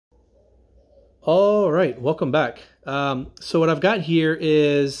All right, welcome back. So what I've got here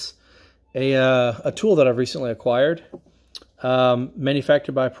is a tool that I've recently acquired,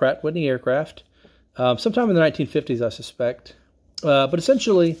 manufactured by Pratt and Whitney Aircraft, sometime in the 1950s, I suspect. But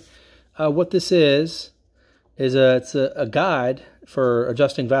essentially, what this is it's a guide for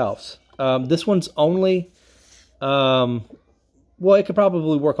adjusting valves. This one's only, well, it could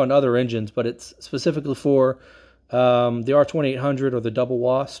probably work on other engines, but it's specifically for the R-2800 or the Double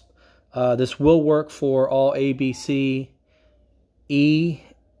Wasp. This will work for all A, B, C, E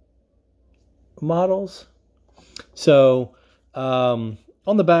models. So on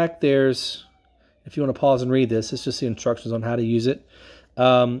the back there's, if you want to pause and read this, it's just the instructions on how to use it.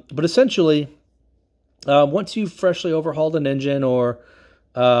 But essentially, once you've freshly overhauled an engine, or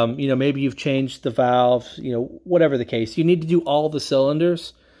maybe you've changed the valve, whatever the case, you need to do all the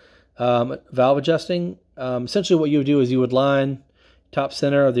cylinders, valve adjusting. Essentially what you would do is you would line top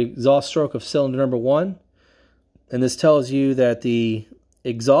center of the exhaust stroke of cylinder number 1, and this tells you that the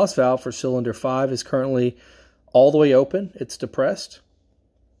exhaust valve for cylinder 5 is currently all the way open, it's depressed,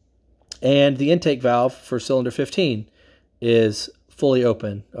 and the intake valve for cylinder 15 is fully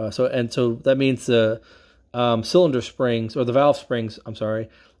open. So that means the cylinder springs, or the valve springs, I'm sorry,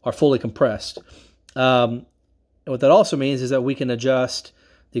 are fully compressed. And what that also means is that we can adjust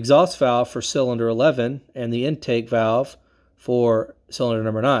the exhaust valve for cylinder 11 and the intake valve for cylinder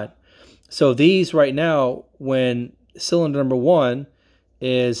number 9. So these right now, when cylinder number 1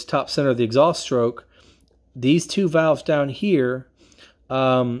 is top center of the exhaust stroke, these two valves down here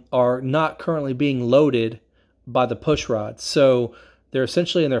are not currently being loaded by the push rods. So they're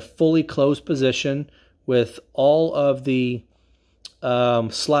essentially in their fully closed position with all of the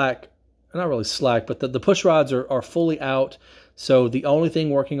slack, not really slack, but the push rods are fully out. So the only thing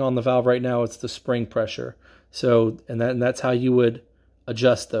working on the valve right now is the spring pressure. So, and that's how you would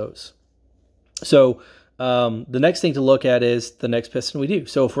adjust those. So the next thing to look at is the next piston we do.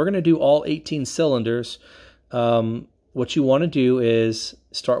 So if we're going to do all 18 cylinders, what you want to do is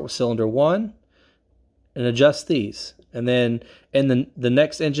start with cylinder 1 and adjust these. And then the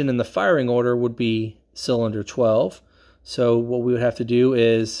next engine in the firing order would be cylinder 12. So what we would have to do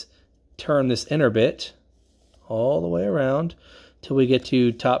is turn this inner bit all the way around till we get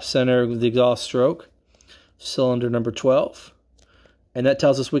to top center of the exhaust stroke, cylinder number 12. And that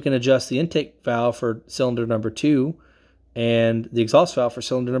tells us we can adjust the intake valve for cylinder number 2 and the exhaust valve for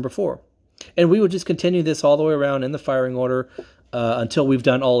cylinder number 4. And we would just continue this all the way around in the firing order until we've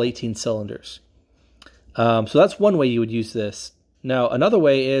done all 18 cylinders. So that's one way you would use this. Now, another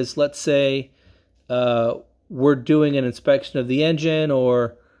way is, let's say we're doing an inspection of the engine,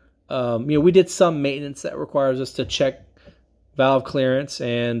 or we did some maintenance that requires us to check valve clearance,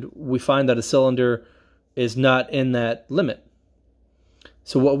 and we find that a cylinder is not in that limit.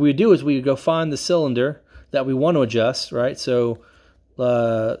 So what we do is we go find the cylinder that we want to adjust, right? So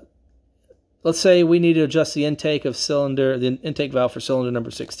let's say we need to adjust the intake valve for cylinder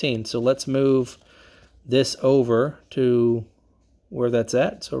number 16. So let's move this over to where that's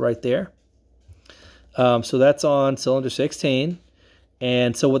at. So right there. So that's on cylinder 16.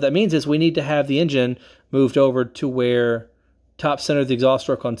 And so what that means is we need to have the engine moved over to where top center of the exhaust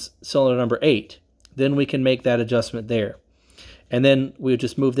stroke on cylinder number 8. Then we can make that adjustment there. And then we would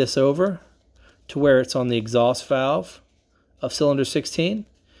just move this over to where it's on the exhaust valve of cylinder 16.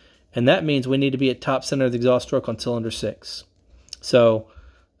 And that means we need to be at top center of the exhaust stroke on cylinder 6. So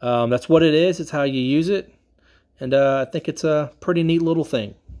that's what it is. It's how you use it. And I think it's a pretty neat little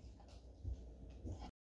thing.